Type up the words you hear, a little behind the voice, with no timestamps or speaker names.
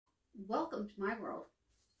Welcome to my world.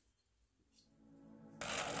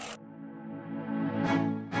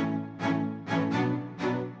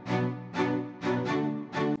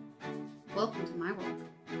 Welcome to my world.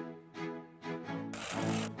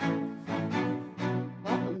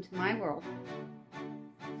 Welcome to my world.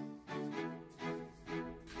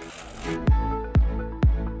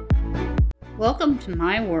 Welcome to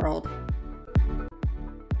my world.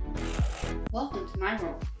 Welcome to my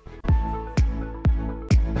world.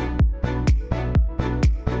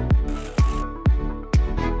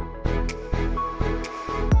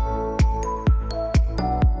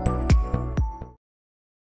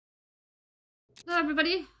 Hello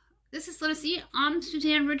everybody, this is Lucy. I'm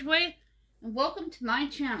Suzanne Ridgway, and welcome to my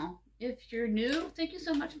channel. If you're new, thank you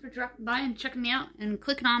so much for dropping by and checking me out and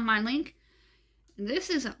clicking on my link. This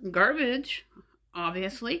is garbage,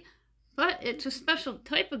 obviously, but it's a special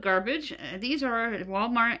type of garbage. These are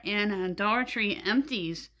Walmart and Dollar Tree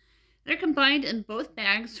empties. They're combined in both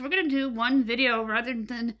bags, so we're going to do one video rather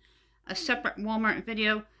than a separate Walmart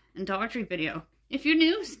video and Dollar Tree video. If you're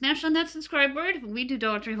new, smash on that subscribe word. We do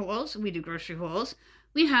Dollar Tree hauls, we do grocery hauls,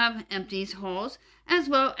 we have empties hauls, as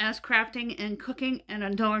well as crafting and cooking and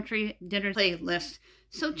a Dollar Tree dinner playlist.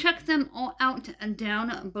 So check them all out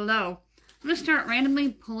down below. I'm going to start randomly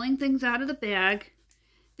pulling things out of the bag.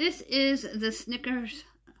 This is the Snickers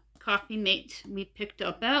Coffee Mate we picked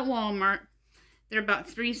up at Walmart. They're about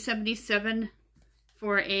 $3.77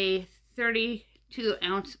 for a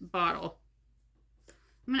 32-ounce bottle.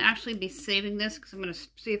 I'm going to actually be saving this because I'm going to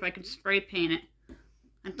see if I can spray paint it.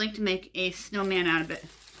 I'd like to make a snowman out of it.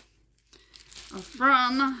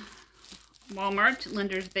 From Walmart,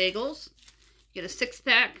 Linder's Bagels. You get a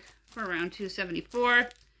 6-pack for around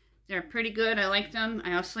 $2.74. They're pretty good. I like them.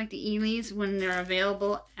 I also like the Eele's when they're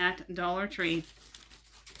available at Dollar Tree.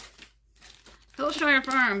 Hillshire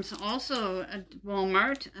Farms, also at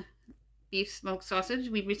Walmart. Beef smoked sausage.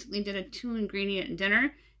 We recently did a 2-ingredient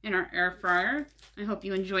dinner in our air fryer. I hope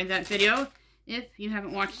you enjoyed that video. If you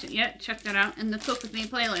haven't watched it yet, check that out in the Cook With Me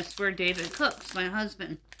playlist where David cooks, my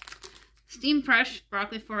husband. Steam Fresh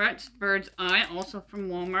Broccoli Florets Bird's Eye, also from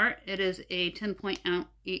Walmart. It is a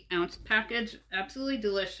 10.8-ounce package. Absolutely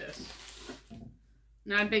delicious.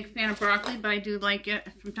 Not a big fan of broccoli, but I do like it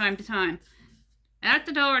from time to time. At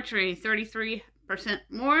the Dollar Tree, 33%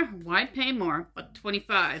 more. Why pay more? But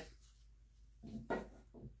 $25.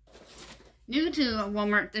 New to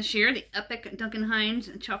Walmart this year, the Epic Duncan Hines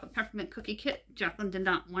Chocolate Peppermint Cookie Kit. Jacqueline did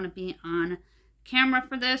not want to be on camera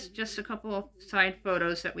for this, just a couple of side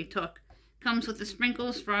photos that we took. Comes with the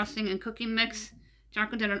sprinkles, frosting, and cookie mix.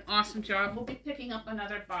 Jacqueline did an awesome job. We'll be picking up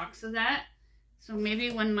another box of that. So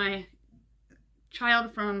maybe when my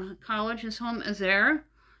child from college is home is there,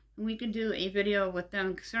 we could do a video with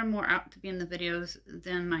them because they're more apt to be in the videos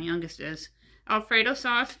than my youngest is. Alfredo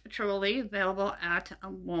sauce, Petroli, available at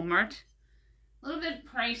Walmart. A little bit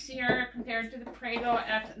pricier compared to the Prego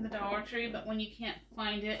at the Dollar Tree, but when you can't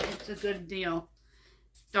find it, it's a good deal.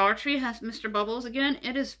 Dollar Tree has Mr. Bubbles again.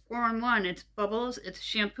 It is 4-in-1. It's bubbles, it's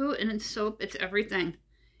shampoo, and it's soap. It's everything.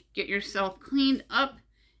 Get yourself cleaned up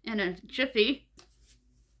in a jiffy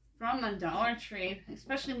from a Dollar Tree,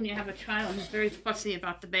 especially when you have a child who's very fussy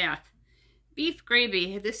about the bath. Beef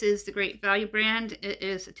gravy. This is the Great Value brand. It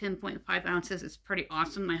is 10.5 ounces. It's pretty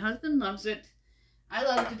awesome. My husband loves it. I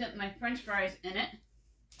love to dip my french fries in it.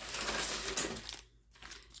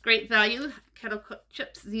 Great Value kettle cooked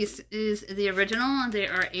chips. This is the original. They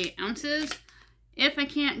are 8 ounces. If I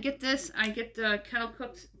can't get this, I get the kettle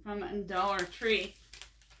cooked from Dollar Tree.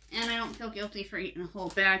 And I don't feel guilty for eating a whole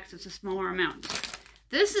bag because it's a smaller amount.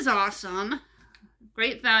 This is awesome.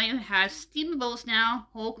 Great Value has steamables now.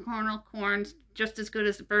 Whole kernel corns, just as good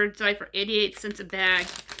as the Bird's Eye for 88 cents a bag.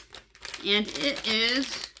 And it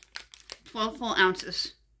is 12 full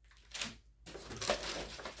ounces.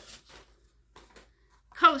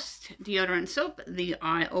 Coast deodorant soap, the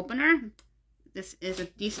eye opener. This is a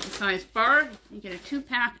decent sized bar. You get a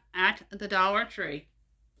 2-pack at the Dollar Tree.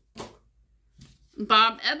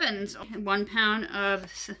 Bob Evans, 1 pound of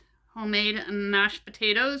homemade mashed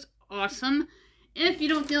potatoes. Awesome. If you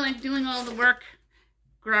don't feel like doing all the work,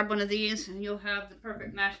 grab one of these and you'll have the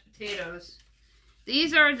perfect mashed potatoes.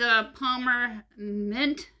 These are the Palmer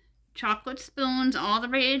Mint chocolate spoons, all the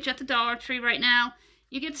rage at the Dollar Tree right now.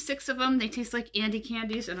 You get 6 of them. They taste like Andy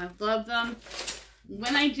candies, and I love them.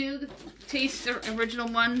 When I do taste the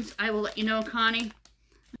original ones, I will let you know, Connie.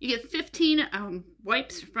 You get 15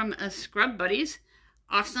 wipes from Scrub Buddies.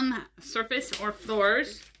 Awesome surface or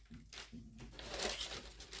floors.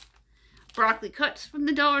 Broccoli cuts from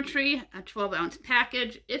the Dollar Tree, a 12-ounce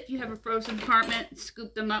package. If you have a frozen department,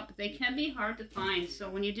 scoop them up. They can be hard to find, so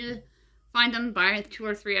when you do find them, buy 2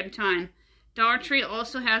 or 3 at a time. Dollar Tree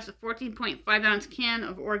also has a 14.5 ounce can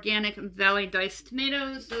of organic Valley diced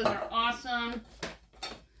tomatoes. Those are awesome.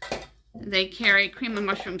 They carry cream of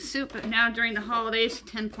mushroom soup, but now during the holidays,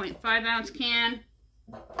 10.5 ounce can.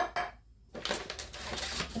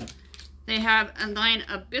 They have a line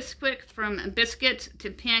of Bisquick, from biscuits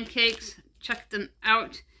to pancakes. Check them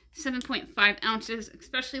out. 7.5 ounces,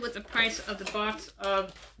 especially with the price of the box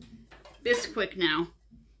of Bisquick now.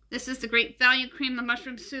 This is the Great Value cream of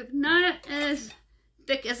mushroom soup. Not as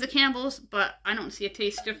thick as the Campbell's, but I don't see a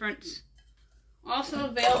taste difference. Also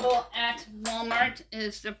available at Walmart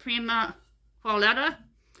is the Prima Qualetta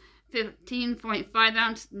 15.5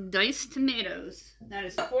 ounce diced tomatoes. That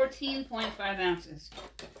is 14.5 ounces.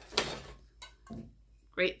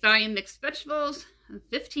 Great Value mixed vegetables,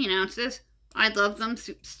 15 ounces. I love them,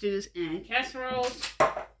 soup, stews, and casseroles.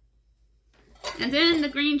 And then the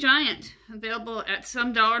Green Giant, available at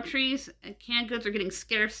some Dollar Trees. Canned goods are getting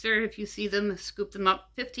scarcer. If you see them, scoop them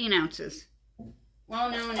up. 15 ounces.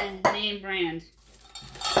 Well-known and name brand.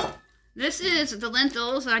 This is the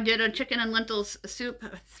lentils. I did a chicken and lentils soup,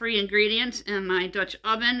 3 ingredients, in my Dutch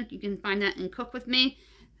oven. You can find that in Cook With Me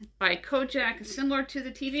by Kojak, similar to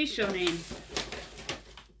the TV show name.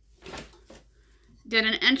 Did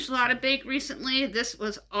an enchilada bake recently. This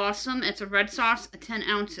was awesome. It's a red sauce, 10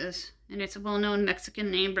 ounces. And it's a well-known Mexican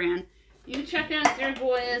name brand. You can check out their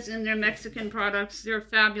boys and their Mexican products. They're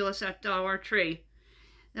fabulous at Dollar Tree.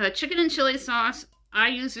 The chicken and chili sauce. I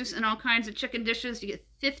use this in all kinds of chicken dishes. You get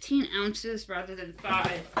 15 ounces rather than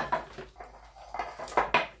 5.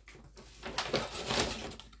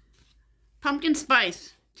 Pumpkin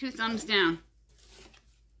spice. 2 thumbs down.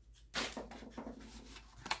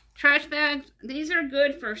 Trash bags, these are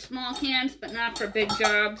good for small cans, but not for big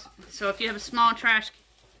jobs. So if you have a small trash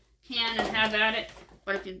can and have at it,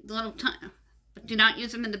 but if you but do not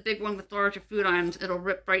use them in the big one with larger food items, it'll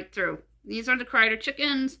rip right through. These are the Kreider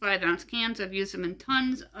chickens, 5 ounce cans. I've used them in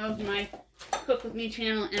tons of my Cook With Me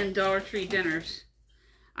channel and Dollar Tree dinners.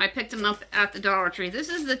 I picked them up at the Dollar Tree. This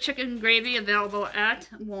is the chicken gravy available at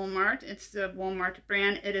Walmart. It's the Walmart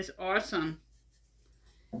brand. It is awesome.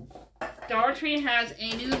 Dollar Tree has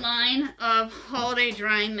a new line of holiday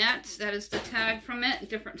drying mats. That is the tag from it.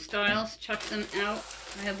 Different styles. Check them out.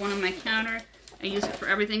 I have one on my counter. I use it for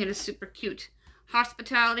everything. It is super cute.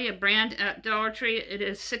 Hospitality, a brand at Dollar Tree. It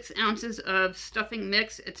is 6 ounces of stuffing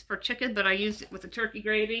mix. It's for chicken, but I used it with the turkey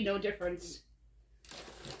gravy. No difference.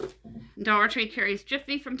 Dollar Tree carries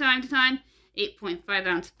Jiffy from time to time. 8.5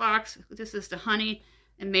 ounce box. This is the honey,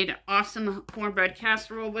 and made an awesome cornbread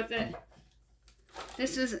casserole with it.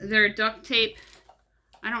 This is their duct tape.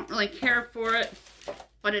 I don't really care for it,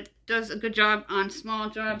 but it does a good job on small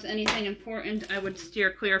jobs. Anything important, I would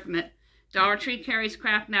steer clear from it. Dollar Tree carries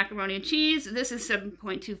Kraft macaroni and cheese. This is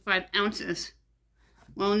 7.25 ounces.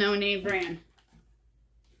 Well-known name brand.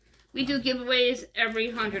 We do giveaways every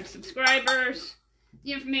 100 subscribers.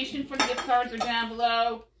 The information for the gift cards are down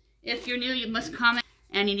below. If you're new, you must comment,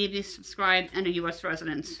 and you need to subscribe and a U.S.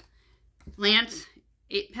 residence. Lance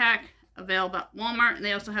 8-pack. Available at Walmart, and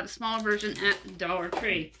they also have a smaller version at Dollar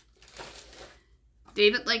Tree.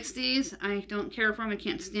 David likes these. I don't care for them. I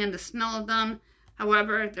can't stand the smell of them.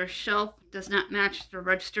 However, their shelf does not match the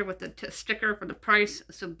register with the sticker for the price,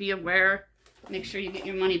 so be aware. Make sure you get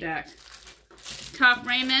your money back. Top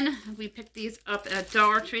Ramen. We picked these up at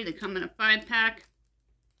Dollar Tree. They come in a 5-pack.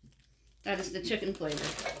 That is the chicken flavor.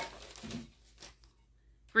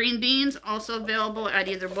 Green beans, also available at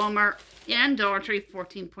either Walmart and Dollar Tree,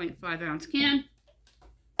 14.5 ounce can.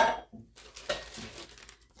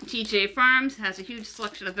 TJ Farms has a huge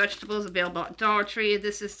selection of vegetables available at Dollar Tree.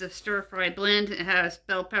 This is the stir-fry blend. It has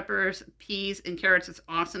bell peppers, peas, and carrots. It's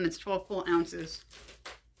awesome. It's 12 full ounces.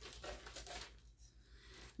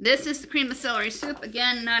 This is the cream of celery soup.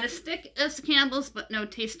 Again, not as thick as the Campbell's, but no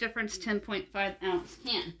taste difference. 10.5 ounce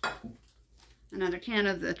can. Another can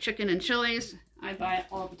of the chicken and chilies. I buy it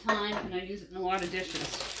all the time, and I use it in a lot of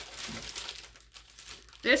dishes.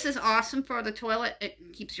 This is awesome for the toilet.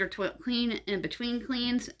 It keeps your toilet clean in between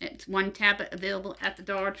cleans. It's 1 tablet available at the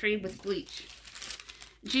Dollar Tree with bleach.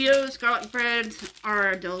 Geo's garlic breads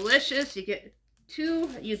are delicious. You get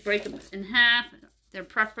 2. You break them in half. They're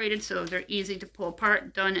perforated, so they're easy to pull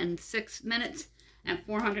apart. Done in 6 minutes at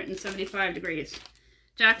 475 degrees.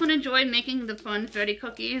 Jacqueline enjoyed making the funfetti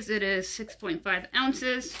cookies. It is 6.5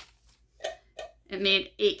 ounces. It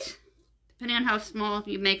made 8. Depending on how small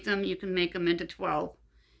you make them, you can make them into 12.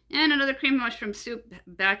 And another cream mushroom soup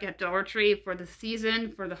back at Dollar Tree for the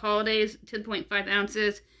season, for the holidays, 10.5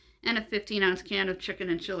 ounces, and a 15 ounce can of chicken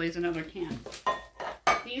and chilies, another can.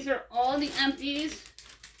 These are all the empties.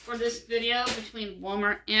 for this video between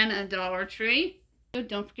Walmart and a Dollar Tree.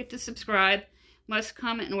 Don't forget to subscribe. Must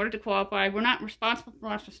comment in order to qualify. We're not responsible for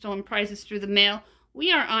loss or stolen prizes through the mail.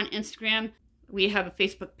 We are on Instagram. We have a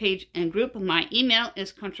Facebook page and group. My email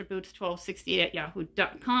is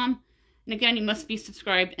countryboots1268@yahoo.com. And again, you must be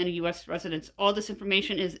subscribed and a U.S. resident. All this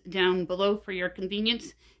information is down below for your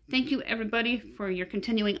convenience. Thank you, everybody, for your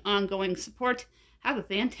continuing ongoing support. Have a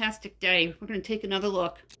fantastic day. We're going to take another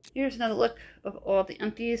look. Here's another look of all the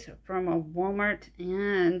empties from a Walmart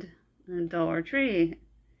and a Dollar Tree.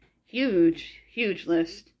 Huge, huge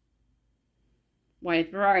list.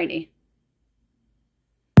 Wide variety.